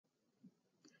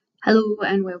Hello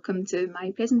and welcome to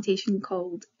my presentation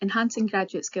called Enhancing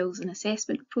Graduate Skills and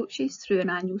Assessment Approaches through an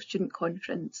Annual Student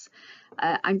Conference.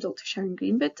 I'm Dr. Sharon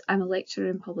Greenwood. I'm a lecturer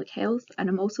in public health and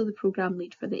I'm also the programme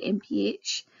lead for the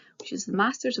MPH, which is the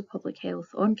Masters of Public Health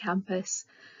on campus.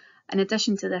 In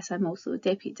addition to this, I'm also the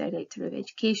Deputy Director of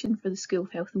Education for the School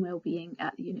of Health and Wellbeing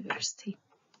at the university.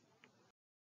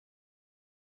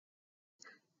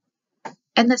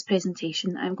 In this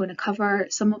presentation, I'm going to cover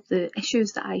some of the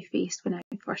issues that I faced when I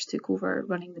first took over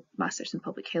running the Masters in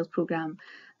Public Health programme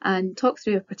and talk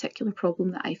through a particular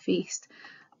problem that I faced.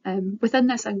 Within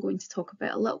this, I'm going to talk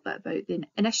a little bit about the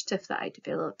initiative that I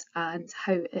developed and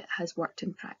how it has worked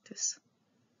in practice.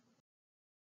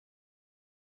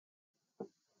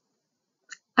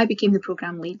 I became the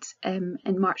programme lead in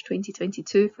March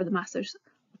 2022 for the Masters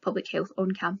of Public Health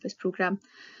on campus programme.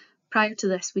 Prior to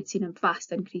this, we'd seen a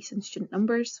vast increase in student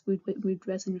numbers. We'd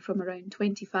risen from around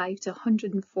 25 to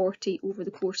 140 over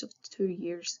the course of 2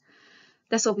 years.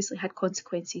 This obviously had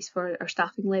consequences for our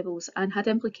staffing levels and had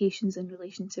implications in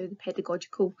relation to the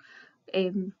pedagogical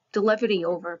delivery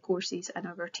of our courses and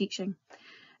of our teaching.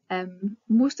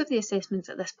 Most of the assessments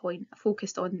at this point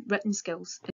focused on written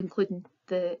skills, including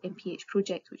the MPH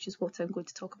project, which is what I'm going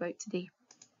to talk about today.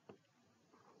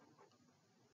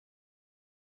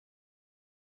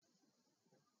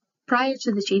 Prior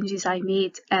to the changes I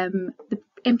made, the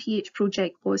MPH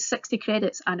project was 60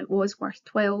 credits and it was worth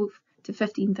 12 to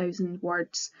 15,000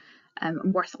 words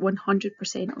and worth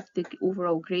 100% of the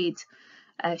overall grade.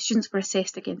 Students were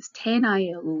assessed against 10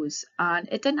 ILOs and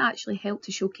it didn't actually help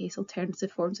to showcase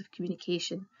alternative forms of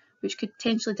communication, which could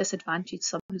potentially disadvantage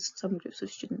some groups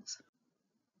of students.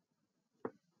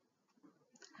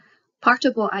 Part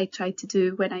of what I tried to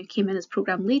do when I came in as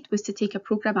programme lead was to take a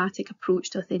programmatic approach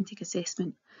to authentic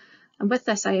assessment. And with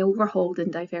this, I overhauled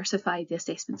and diversified the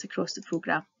assessments across the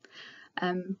programme.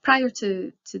 Prior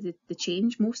to the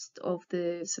change, most of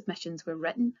the submissions were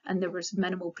written and there was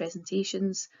minimal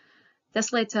presentations.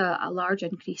 This led to a large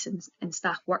increase in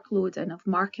staff workload and of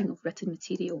marking of written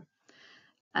material.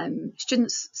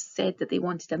 Students said that they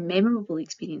wanted a memorable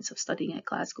experience of studying at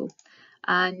Glasgow,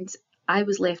 and I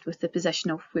was left with the position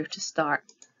of where to start.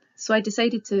 So I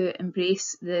decided to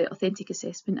embrace the authentic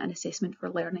assessment and assessment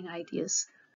for learning ideas.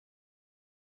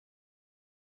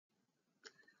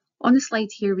 On the slide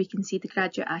here, we can see the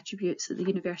graduate attributes that the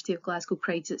University of Glasgow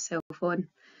prides itself on.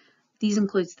 These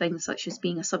include things such as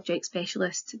being a subject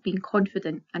specialist, being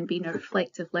confident, and being a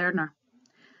reflective learner.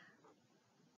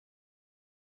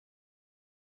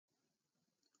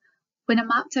 When I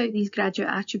mapped out these graduate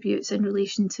attributes in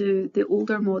relation to the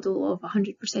older model of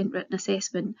 100% written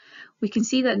assessment, we can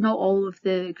see that not all of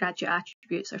the graduate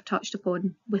attributes are touched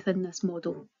upon within this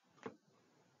model.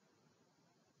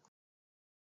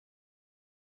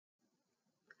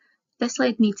 This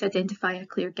led me to identify a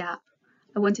clear gap.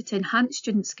 I wanted to enhance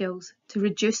student skills, to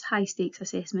reduce high stakes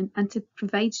assessment and to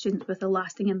provide students with a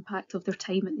lasting impact of their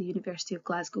time at the University of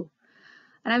Glasgow.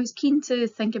 And I was keen to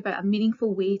think about a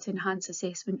meaningful way to enhance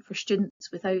assessment for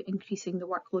students without increasing the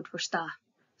workload for staff.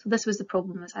 So this was the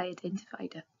problem as I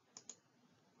identified it.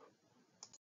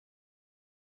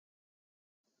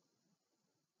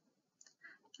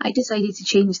 I decided to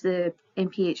change the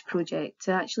MPH project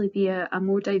to actually be a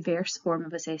more diverse form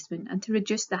of assessment and to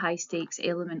reduce the high stakes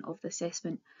element of the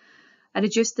assessment. I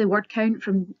reduced the word count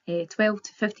from 12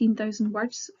 to 15,000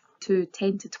 words to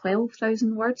 10 to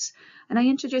 12,000 words, and I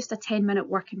introduced a 10-minute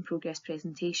work in progress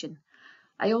presentation.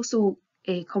 I also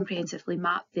comprehensively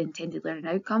mapped the intended learning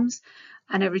outcomes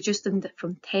and I reduced them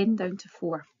from 10 down to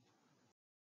 4.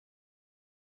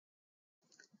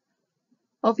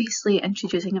 Obviously,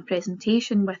 introducing a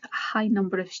presentation with a high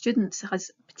number of students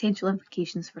has potential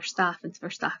implications for staff and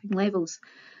for staffing levels.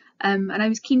 And I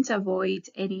was keen to avoid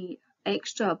any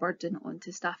extra burden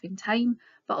onto staffing time,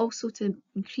 but also to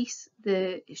increase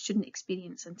the student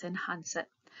experience and to enhance it.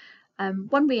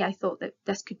 One way I thought that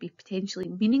this could be potentially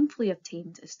meaningfully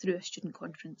obtained is through a student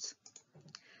conference.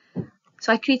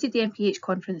 So I created the MPH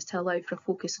conference to allow for a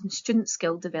focus on student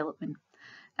skill development.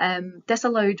 This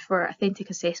allowed for authentic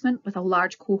assessment with a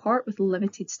large cohort with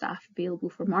limited staff available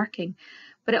for marking,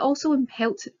 but it also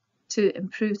helped to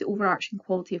improve the overarching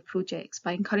quality of projects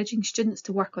by encouraging students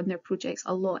to work on their projects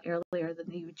a lot earlier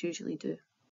than they would usually do.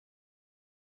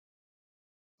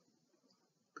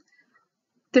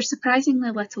 There's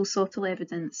surprisingly little subtle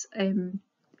evidence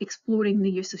exploring the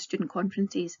use of student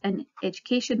conferences in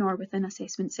education or within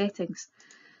assessment settings.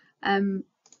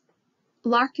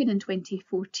 Larkin in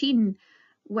 2014,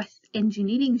 with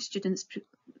engineering students,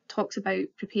 talks about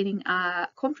preparing a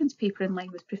conference paper in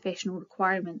line with professional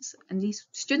requirements, and these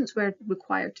students were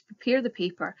required to prepare the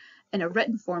paper in a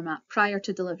written format prior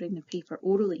to delivering the paper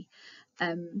orally.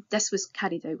 This was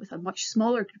carried out with a much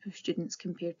smaller group of students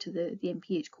compared to the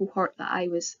MPH cohort that I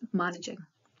was managing.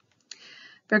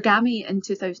 Bergami in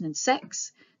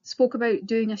 2006 spoke about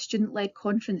doing a student-led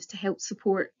conference to help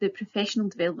support the professional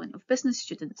development of business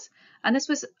students, and this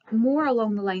was more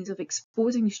along the lines of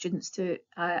exposing students to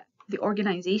the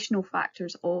organisational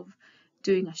factors of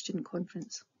doing a student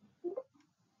conference.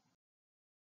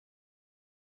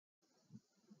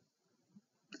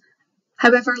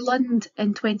 However, Lund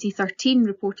in 2013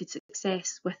 reported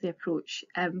success with the approach,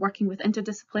 working with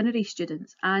interdisciplinary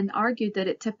students, and argued that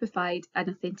it typified an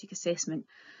authentic assessment.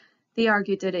 They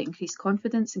argued that it increased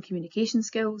confidence and communication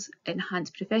skills,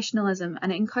 enhanced professionalism,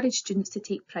 and it encouraged students to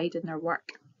take pride in their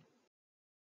work.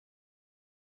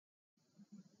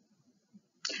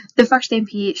 The first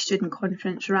MPH Student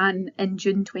Conference ran in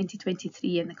June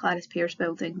 2023 in the Clarice Pears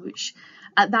building, which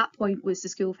at that point was the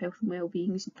School of Health and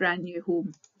Wellbeing's brand new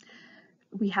home.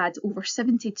 We had over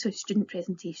 72 student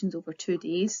presentations over 2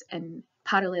 days in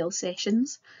parallel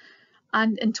sessions,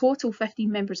 and in total 15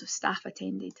 members of staff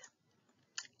attended.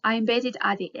 I embedded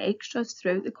added extras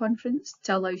throughout the conference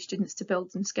to allow students to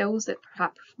build some skills that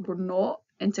perhaps were not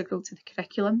integral to the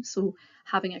curriculum, so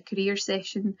having a career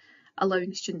session,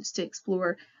 allowing students to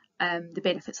explore the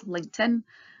benefits of LinkedIn,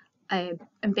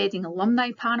 embedding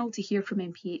alumni panel to hear from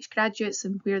MPH graduates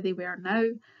and where they were now,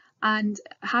 and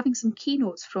having some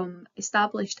keynotes from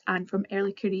established and from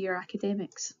early career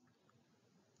academics.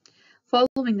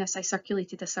 Following this, I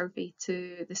circulated a survey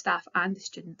to the staff and the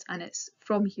students, and it's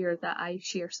from here that I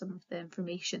share some of the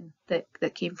information that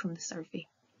came from the survey.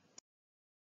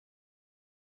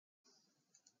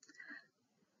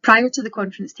 Prior to the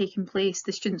conference taking place,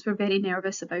 the students were very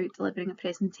nervous about delivering a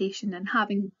presentation and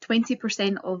having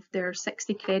 20% of their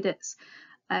 60 credits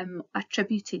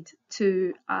attributed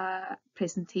to a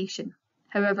presentation.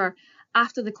 However,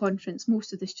 after the conference,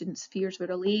 most of the students' fears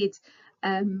were allayed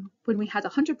when we had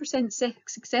 100%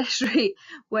 success rate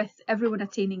with everyone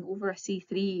attaining over a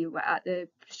C3 at the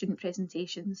student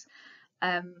presentations.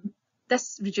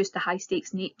 This reduced the high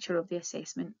stakes nature of the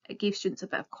assessment. It gave students a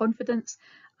bit of confidence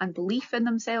and belief in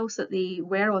themselves that they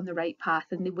were on the right path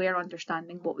and they were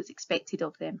understanding what was expected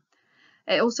of them.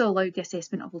 It also allowed the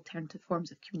assessment of alternative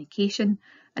forms of communication,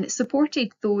 and it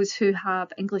supported those who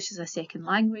have English as a second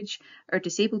language, or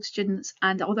disabled students,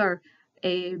 and other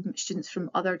students from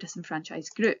other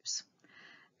disenfranchised groups.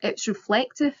 It's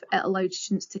reflective. It allowed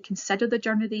students to consider the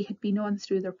journey they had been on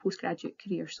through their postgraduate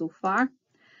career so far.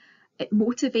 It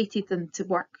motivated them to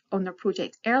work on their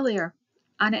project earlier,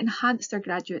 and it enhanced their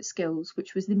graduate skills,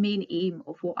 which was the main aim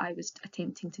of what I was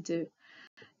attempting to do.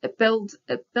 It built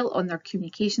on their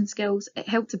communication skills, it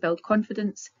helped to build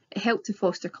confidence, it helped to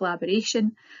foster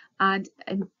collaboration, and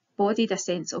embodied a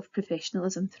sense of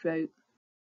professionalism throughout.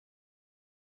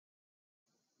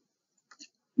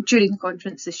 During the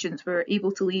conference, the students were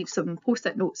able to leave some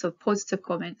post-it notes of positive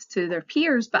comments to their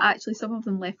peers, but actually some of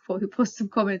them left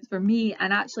positive comments for me,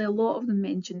 and actually a lot of them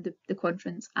mentioned the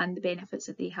conference and the benefits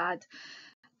that they had,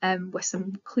 with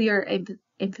some clear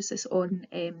emphasis on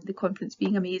the conference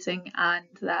being amazing and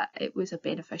that it was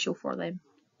beneficial for them.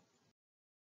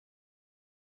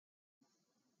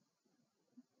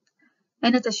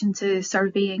 In addition to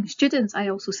surveying students, I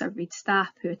also surveyed staff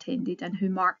who attended and who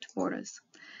marked for us.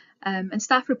 And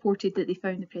staff reported that they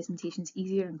found the presentations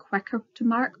easier and quicker to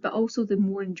mark, but also the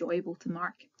more enjoyable to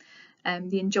mark.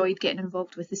 They enjoyed getting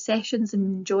involved with the sessions and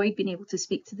enjoyed being able to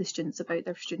speak to the students about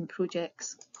their student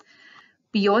projects.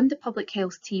 Beyond the public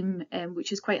health team,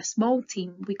 which is quite a small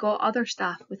team, we got other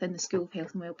staff within the School of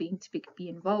Health and Wellbeing to be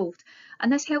involved,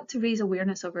 and this helped to raise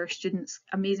awareness of our students'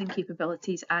 amazing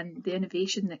capabilities and the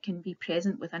innovation that can be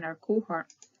present within our cohort.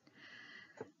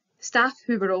 Staff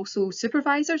who were also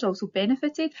supervisors also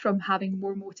benefited from having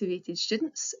more motivated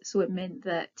students, so it meant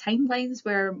that timelines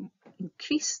were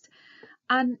increased,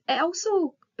 and it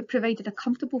also provided a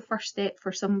comfortable first step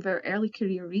for some of our early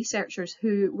career researchers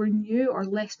who were new or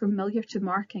less familiar to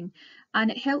marking,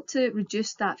 and it helped to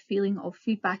reduce that feeling of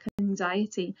feedback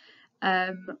anxiety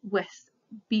with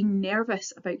being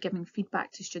nervous about giving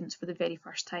feedback to students for the very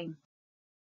first time.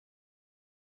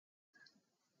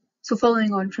 So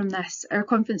following on from this, our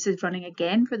conference is running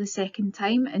again for the second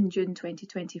time in June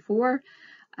 2024.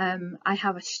 I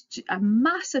have a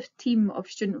massive team of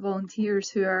student volunteers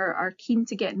who are keen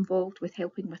to get involved with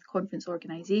helping with conference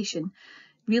organisation,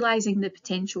 realising the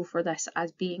potential for this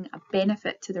as being a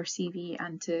benefit to their CV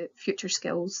and to future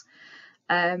skills.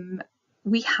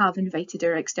 we have invited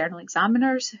our external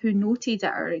examiners who noted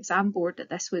at our exam board that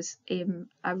this was a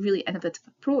really innovative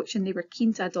approach and they were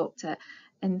keen to adopt it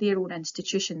in their own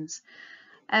institutions.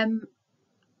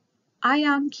 I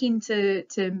am keen to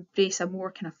embrace a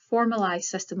more kind of formalised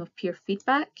system of peer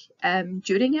feedback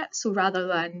during it. So rather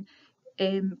than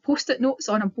post-it notes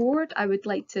on a board, I would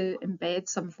like to embed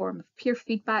some form of peer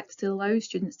feedback to allow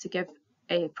students to give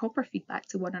proper feedback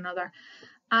to one another.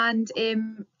 And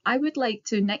I would like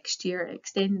to next year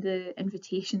extend the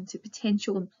invitation to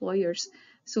potential employers.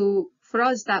 So for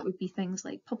us, that would be things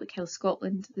like Public Health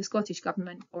Scotland, the Scottish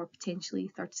Government, or potentially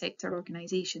third sector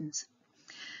organisations.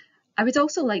 I would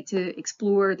also like to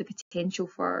explore the potential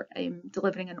for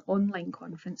delivering an online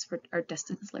conference for our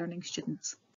distance learning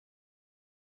students.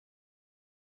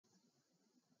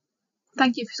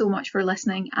 Thank you so much for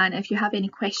listening, and if you have any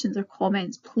questions or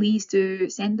comments, please do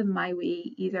send them my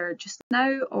way either just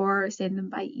now or send them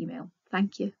by email.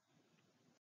 Thank you.